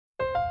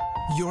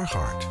Your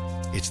heart.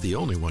 It's the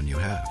only one you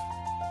have.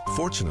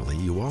 Fortunately,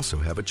 you also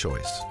have a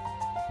choice.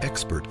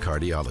 Expert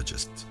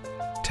cardiologists,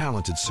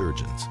 talented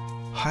surgeons,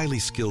 highly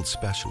skilled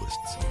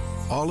specialists,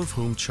 all of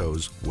whom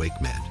chose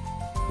WakeMed.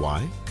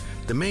 Why?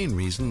 The main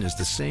reason is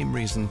the same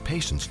reason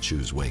patients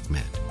choose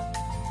WakeMed.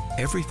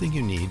 Everything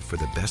you need for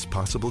the best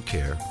possible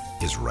care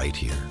is right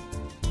here.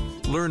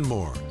 Learn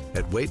more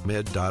at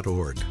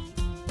wakemed.org.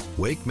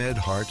 WakeMed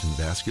Heart and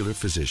Vascular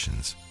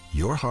Physicians.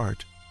 Your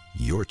heart,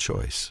 your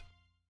choice.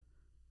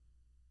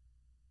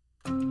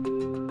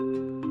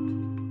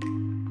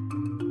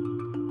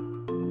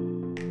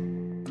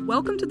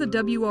 Welcome to the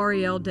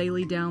WRAL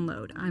Daily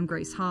Download. I'm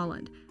Grace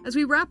Holland. As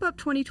we wrap up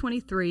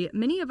 2023,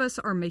 many of us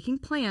are making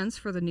plans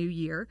for the new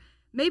year.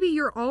 Maybe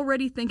you're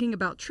already thinking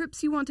about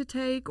trips you want to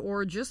take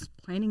or just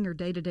planning your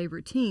day-to-day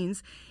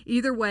routines.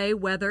 Either way,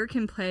 weather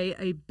can play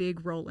a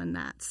big role in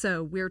that.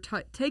 So we're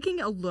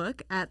taking a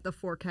look at the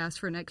forecast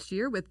for next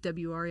year with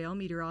WRAL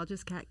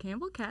meteorologist Kat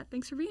Campbell. Kat,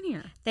 thanks for being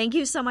here. Thank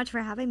you so much for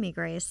having me,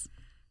 Grace.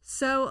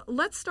 So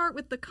let's start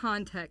with the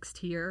context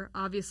here.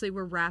 Obviously,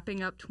 we're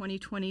wrapping up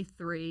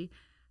 2023.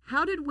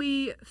 How did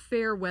we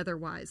fare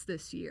weather-wise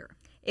this year?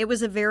 It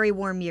was a very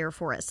warm year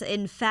for us.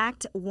 In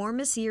fact,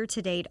 warmest year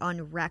to date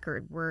on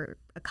record. We're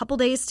a couple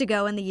days to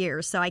go in the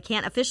year, so I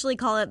can't officially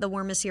call it the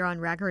warmest year on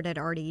record at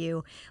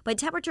RDU, but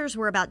temperatures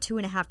were about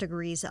 2.5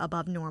 degrees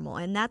above normal,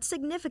 and that's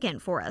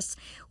significant for us.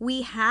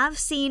 We have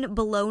seen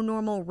below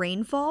normal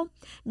rainfall,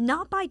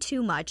 not by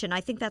too much, and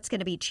I think that's going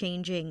to be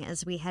changing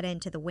as we head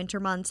into the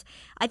winter months.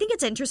 I think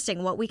it's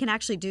interesting. What we can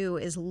actually do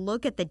is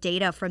look at the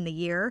data from the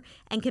year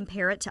and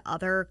compare it to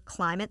other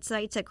climate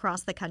sites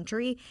across the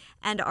country,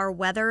 and our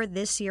weather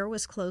this year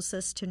was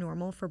closest to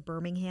normal for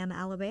Birmingham,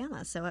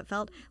 Alabama, so it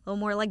felt a little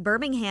more like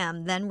Birmingham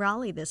than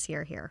Raleigh this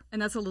year here.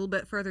 And that's a little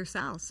bit further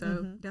south,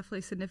 so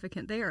definitely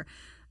significant there.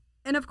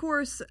 And of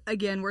course,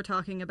 again, we're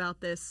talking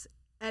about this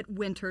at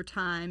winter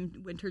time.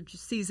 Winter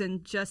season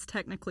just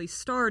technically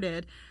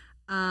started.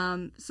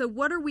 So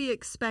what are we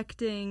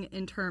expecting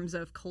in terms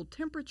of cold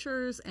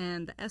temperatures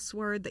and the S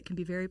word that can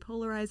be very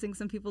polarizing?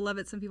 Some people love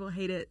it, some people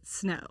hate it,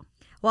 snow.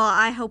 Well,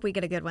 I hope we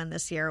get a good one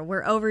this year.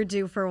 We're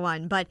overdue for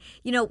one. But,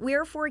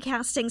 we're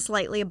forecasting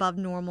slightly above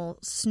normal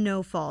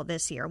snowfall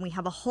this year. And we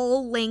have a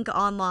whole link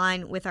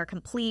online with our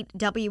complete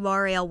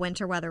WRAL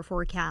winter weather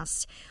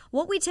forecast.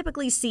 What we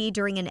typically see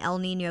during an El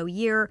Nino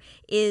year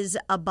is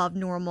above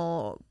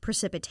normal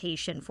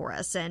precipitation for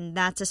us. And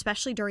that's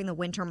especially during the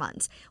winter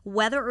months.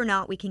 Whether or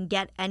not we can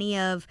get any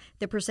of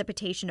the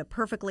precipitation to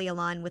perfectly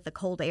align with the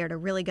cold air to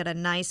really get a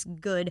nice,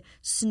 good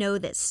snow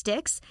that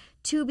sticks,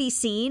 to be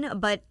seen,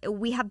 but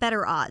we have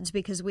better odds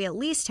because we at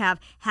least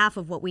have half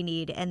of what we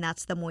need, and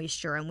that's the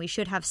moisture. And we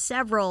should have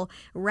several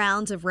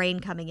rounds of rain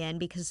coming in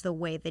because the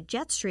way the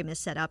jet stream is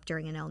set up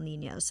during an El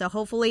Nino. So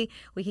hopefully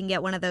we can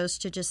get one of those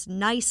to just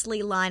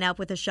nicely line up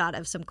with a shot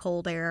of some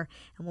cold air,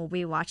 and we'll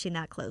be watching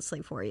that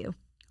closely for you.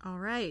 All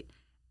right.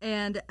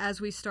 And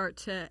as we start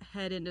to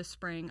head into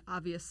spring,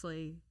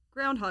 obviously,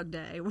 Groundhog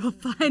Day, we'll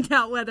find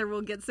out whether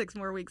we'll get 6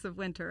 more weeks of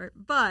winter.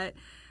 But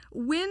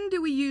when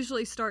do we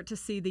usually start to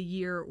see the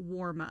year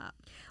warm up?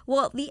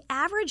 Well, the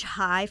average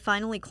high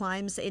finally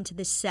climbs into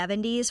the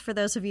 70s for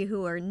those of you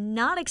who are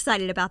not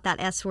excited about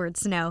that S-word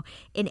snow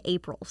in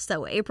April.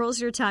 So April's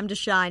your time to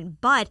shine,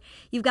 but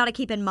you've got to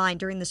keep in mind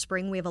during the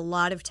spring we have a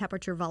lot of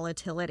temperature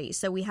volatility.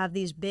 So we have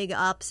these big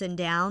ups and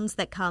downs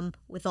that come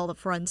with all the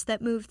fronts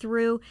that move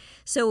through.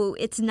 So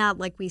it's not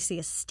like we see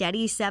a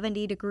steady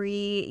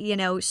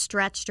 70-degree,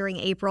 stretch during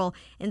April.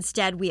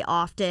 Instead, we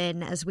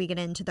often, as we get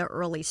into the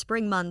early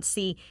spring months,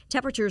 see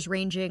temperatures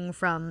ranging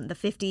from the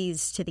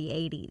 50s to the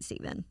 80s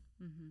even.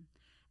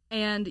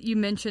 And you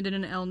mentioned in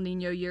an El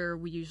Nino year,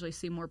 we usually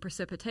see more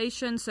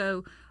precipitation.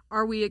 So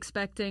are we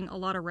expecting a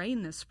lot of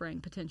rain this spring,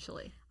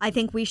 potentially? I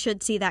think we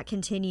should see that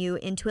continue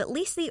into at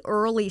least the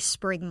early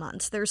spring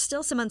months. There's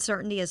still some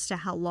uncertainty as to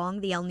how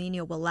long the El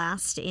Nino will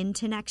last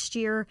into next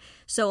year.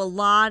 So a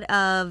lot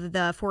of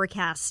the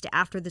forecast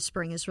after the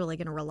spring is really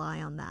going to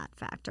rely on that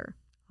factor.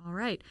 All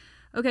right.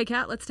 Okay,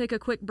 Kat, let's take a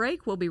quick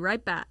break. We'll be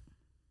right back.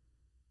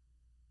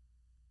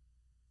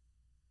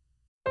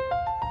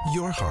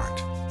 Your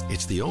heart.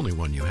 It's the only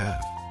one you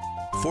have.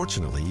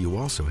 Fortunately, you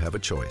also have a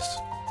choice.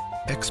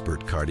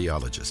 Expert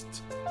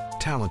cardiologists,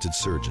 talented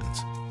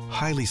surgeons,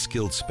 highly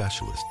skilled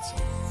specialists,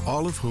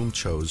 all of whom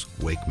chose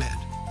WakeMed.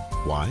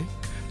 Why?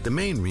 The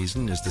main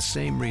reason is the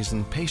same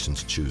reason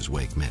patients choose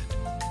WakeMed.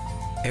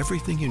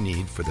 Everything you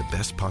need for the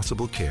best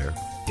possible care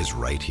is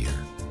right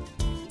here.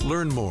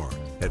 Learn more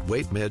at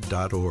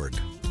wakemed.org.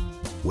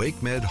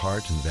 WakeMed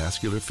Heart and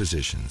Vascular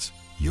Physicians.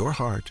 Your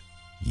heart,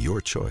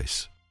 your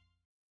choice.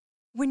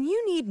 When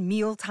you need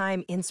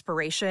mealtime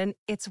inspiration,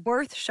 it's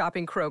worth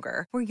shopping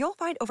Kroger, where you'll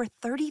find over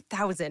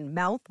 30,000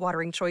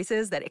 mouth-watering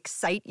choices that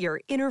excite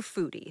your inner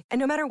foodie. And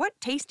no matter what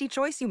tasty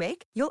choice you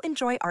make, you'll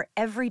enjoy our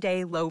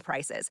everyday low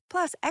prices,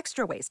 plus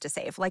extra ways to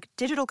save, like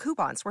digital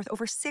coupons worth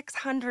over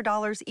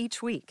 $600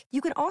 each week.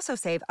 You can also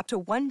save up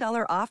to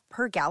 $1 off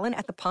per gallon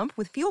at the pump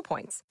with fuel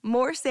points.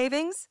 More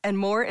savings and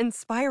more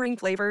inspiring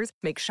flavors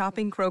make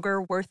shopping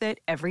Kroger worth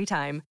it every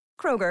time.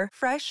 Kroger,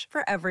 fresh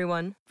for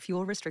everyone.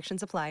 Fuel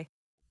restrictions apply.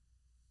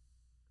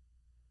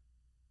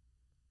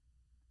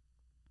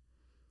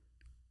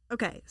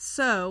 Okay,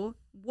 so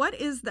what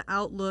is the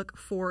outlook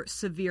for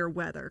severe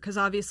weather? Because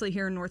obviously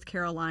here in North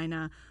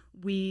Carolina,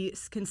 we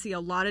can see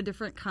a lot of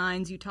different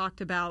kinds. You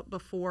talked about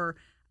before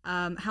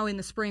how in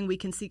the spring we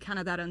can see kind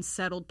of that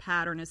unsettled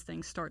pattern as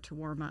things start to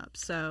warm up.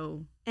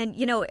 So, and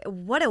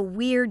what a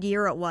weird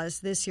year it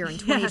was this year in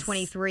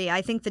 2023. Yes.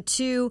 I think the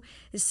two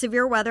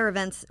severe weather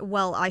events,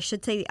 well, I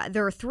should say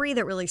there are three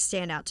that really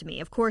stand out to me.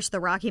 Of course, the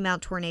Rocky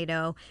Mount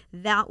tornado,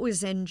 that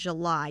was in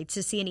July.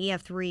 To see an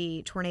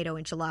EF3 tornado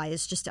in July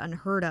is just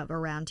unheard of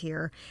around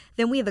here.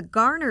 Then we have the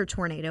Garner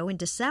tornado in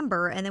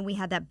December, and then we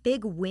had that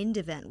big wind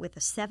event with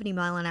the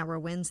 70-mile-an-hour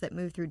winds that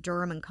moved through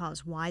Durham and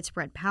caused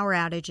widespread power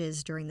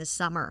outages during the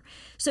summer.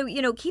 So,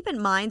 keep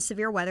in mind,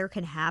 severe weather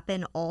can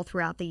happen all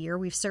throughout the year.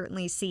 We've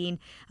certainly seen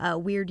a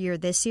weird year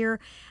this year.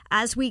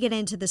 As we get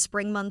into the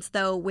spring months,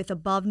 though, with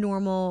above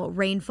normal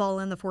rainfall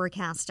in the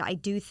forecast, I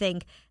do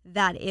think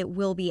that it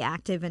will be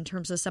active in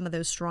terms of some of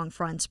those strong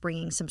fronts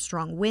bringing some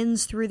strong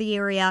winds through the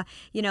area.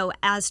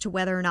 As to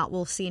whether or not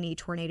we'll see any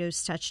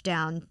tornadoes touch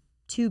down,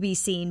 to be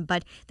seen.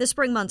 But the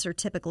spring months are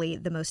typically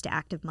the most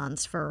active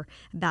months for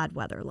bad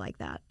weather like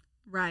that.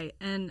 Right.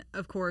 And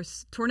of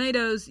course,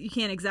 tornadoes, you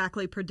can't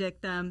exactly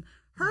predict them.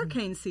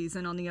 Hurricane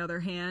season, on the other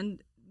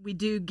hand, we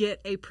do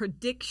get a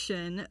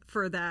prediction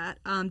for that.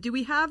 Do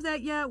we have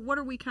that yet? What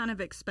are we kind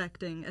of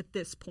expecting at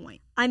this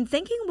point? I'm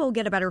thinking we'll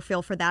get a better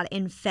feel for that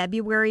in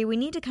February. We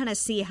need to kind of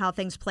see how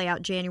things play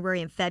out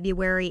January and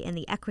February in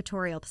the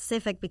equatorial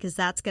Pacific, because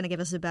that's going to give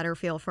us a better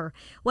feel for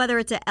whether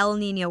it's an El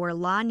Nino or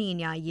La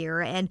Nina year.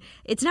 And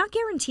it's not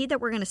guaranteed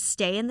that we're going to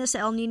stay in this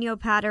El Nino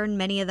pattern.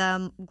 Many of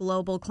them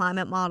global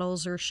climate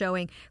models are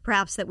showing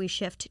perhaps that we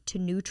shift to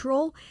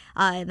neutral,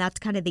 and that's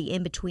kind of the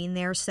in-between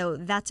there. So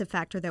that's a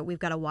factor that we've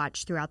got to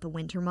watch throughout the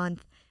winter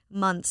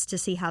months to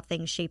see how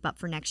things shape up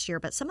for next year.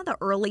 But some of the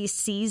early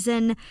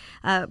season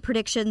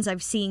predictions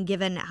I've seen,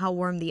 given how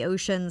warm the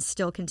oceans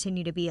still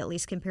continue to be, at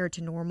least compared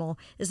to normal,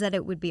 is that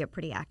it would be a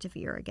pretty active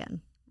year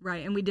again.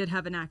 Right, and we did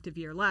have an active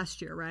year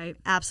last year, right?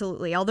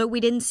 Absolutely. Although we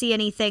didn't see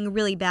anything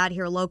really bad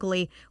here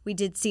locally, we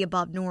did see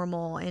above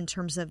normal in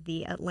terms of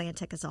the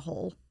Atlantic as a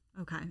whole.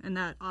 Okay, and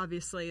that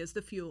obviously is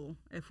the fuel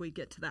if we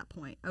get to that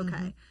point.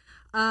 Okay.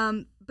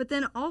 Mm-hmm. But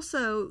then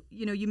also,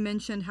 you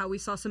mentioned how we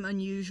saw some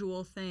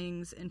unusual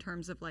things in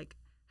terms of like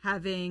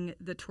having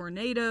the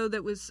tornado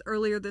that was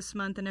earlier this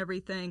month and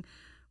everything.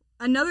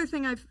 Another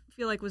thing I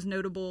feel like was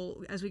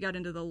notable as we got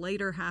into the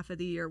later half of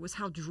the year was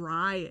how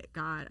dry it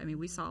got. I mean,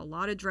 we saw a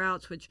lot of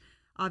droughts, which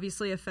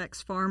obviously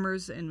affects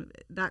farmers, and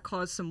that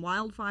caused some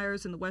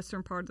wildfires in the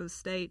western part of the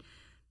state.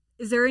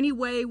 Is there any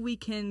way we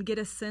can get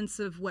a sense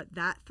of what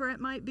that threat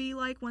might be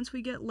like once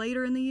we get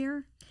later in the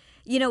year?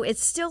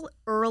 It's still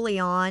early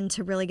on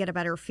to really get a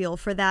better feel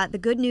for that. The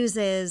good news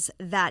is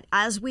that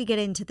as we get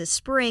into the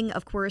spring,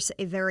 of course,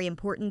 a very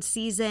important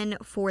season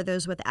for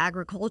those with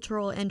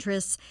agricultural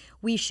interests,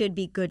 we should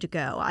be good to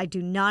go. I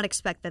do not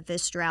expect that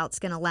this drought's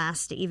going to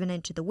last even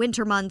into the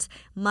winter months,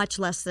 much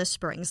less this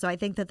spring. So I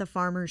think that the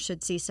farmers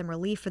should see some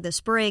relief for the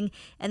spring,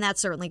 and that's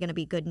certainly going to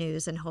be good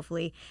news and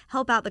hopefully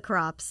help out the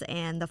crops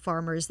and the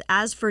farmers.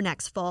 As for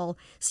next fall,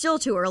 still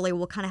too early.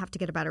 We'll kind of have to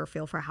get a better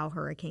feel for how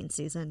hurricane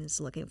season is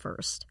looking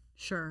first.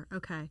 Sure.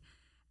 Okay.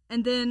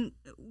 And then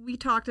we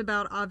talked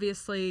about,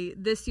 obviously,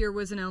 this year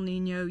was an El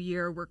Nino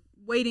year. We're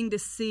waiting to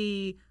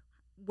see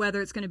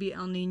whether it's going to be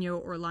El Nino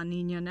or La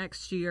Nina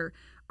next year.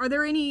 Are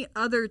there any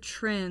other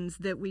trends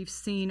that we've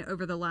seen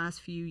over the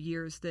last few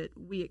years that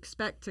we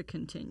expect to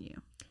continue?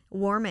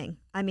 Warming.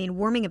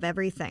 Warming of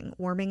everything.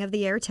 Warming of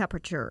the air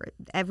temperature.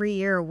 Every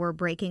year we're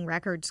breaking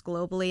records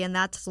globally, and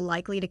that's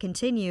likely to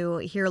continue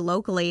here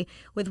locally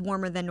with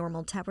warmer than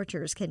normal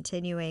temperatures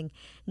continuing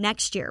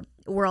next year.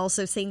 We're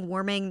also seeing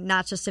warming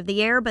not just of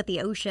the air, but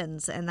the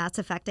oceans, and that's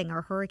affecting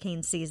our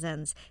hurricane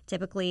seasons.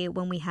 Typically,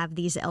 when we have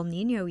these El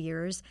Nino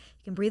years,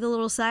 you can breathe a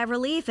little sigh of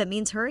relief. It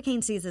means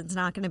hurricane season's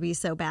not going to be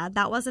so bad.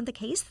 That wasn't the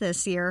case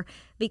this year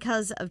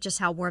because of just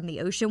how warm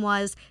the ocean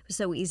was. It was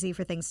so easy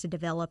for things to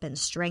develop and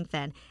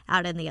strengthen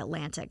out in the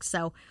Atlantic.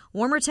 So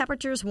warmer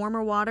temperatures,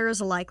 warmer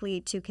waters are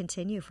likely to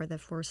continue for the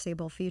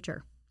foreseeable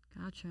future.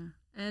 Gotcha.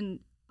 And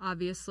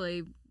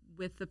obviously,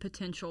 with the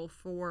potential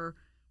for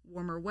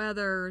warmer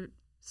weather,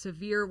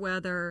 severe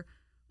weather,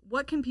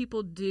 what can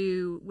people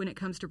do when it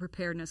comes to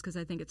preparedness? Because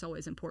I think it's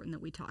always important that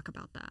we talk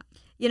about that.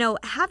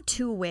 Have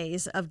two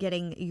ways of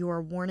getting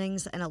your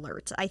warnings and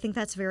alerts. I think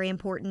that's very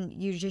important.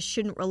 You just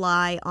shouldn't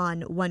rely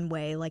on one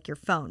way, like your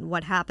phone.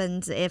 What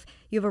happens if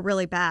you have a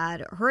really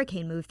bad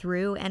hurricane move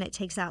through and it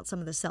takes out some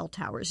of the cell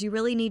towers? You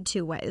really need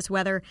two ways,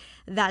 whether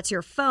that's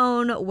your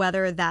phone,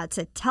 whether that's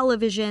a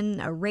television,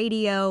 a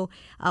radio,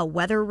 a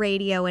weather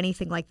radio,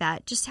 anything like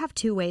that. Just have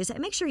two ways and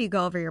make sure you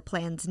go over your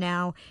plans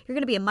now. You're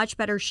going to be in much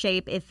better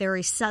shape if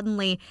very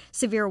suddenly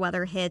severe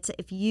weather hits,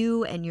 if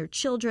you and your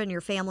children,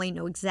 your family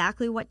know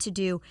exactly what to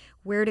do,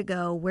 where to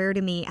go, where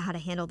to meet, how to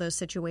handle those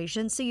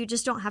situations, so you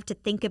just don't have to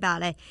think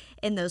about it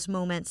in those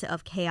moments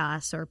of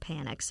chaos or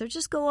panic. So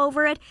just go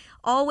over it.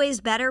 Always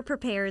better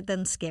prepared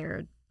than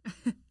scared.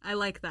 I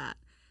like that.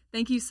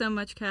 Thank you so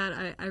much, Kat.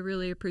 I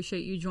really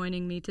appreciate you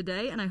joining me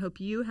today, and I hope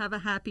you have a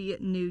happy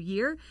new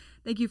year.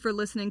 Thank you for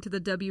listening to the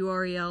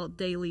WRAL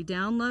Daily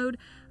Download.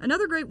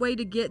 Another great way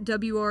to get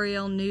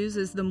WRAL news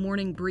is the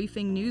Morning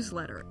Briefing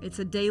newsletter. It's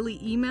a daily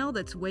email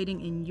that's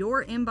waiting in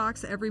your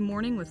inbox every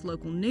morning with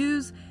local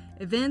news,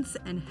 events,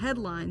 and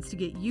headlines to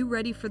get you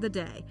ready for the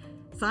day.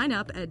 Sign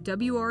up at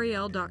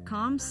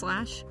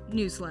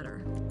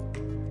WRAL.com/newsletter.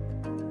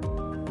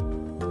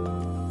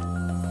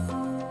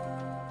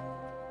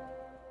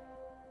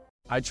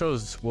 I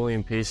chose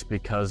William Peace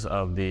because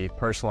of the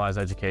personalized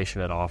education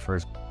it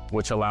offers,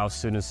 which allows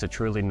students to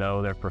truly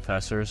know their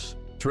professors.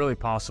 It's really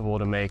possible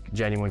to make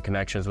genuine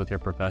connections with your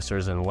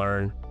professors and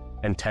learn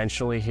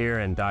intentionally here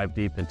and dive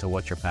deep into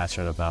what you're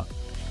passionate about.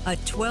 A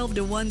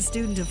 12-to-1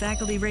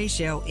 student-to-faculty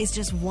ratio is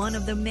just one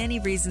of the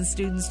many reasons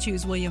students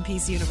choose William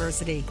Peace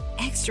University.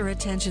 Extra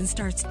attention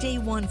starts day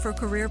one for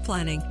career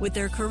planning with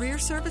their Career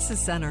Services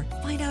Center.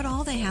 Find out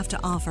all they have to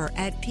offer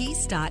at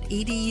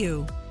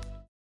peace.edu.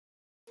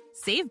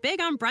 Save big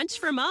on brunch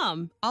for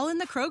mom, all in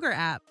the Kroger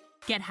app.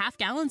 Get half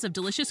gallons of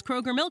delicious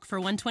Kroger milk for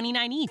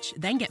 $1.29 each.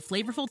 Then get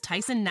flavorful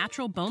Tyson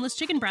natural boneless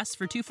chicken breasts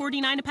for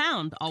 $2.49 a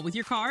pound, all with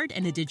your card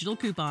and a digital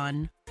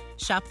coupon.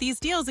 Shop these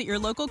deals at your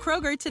local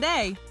Kroger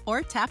today,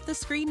 or tap the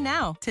screen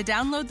now to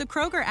download the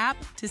Kroger app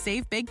to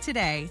save big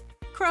today.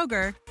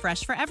 Kroger,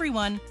 fresh for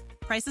everyone.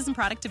 Prices and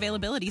product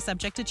availability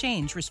subject to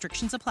change.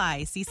 Restrictions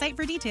apply. See site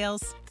for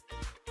details.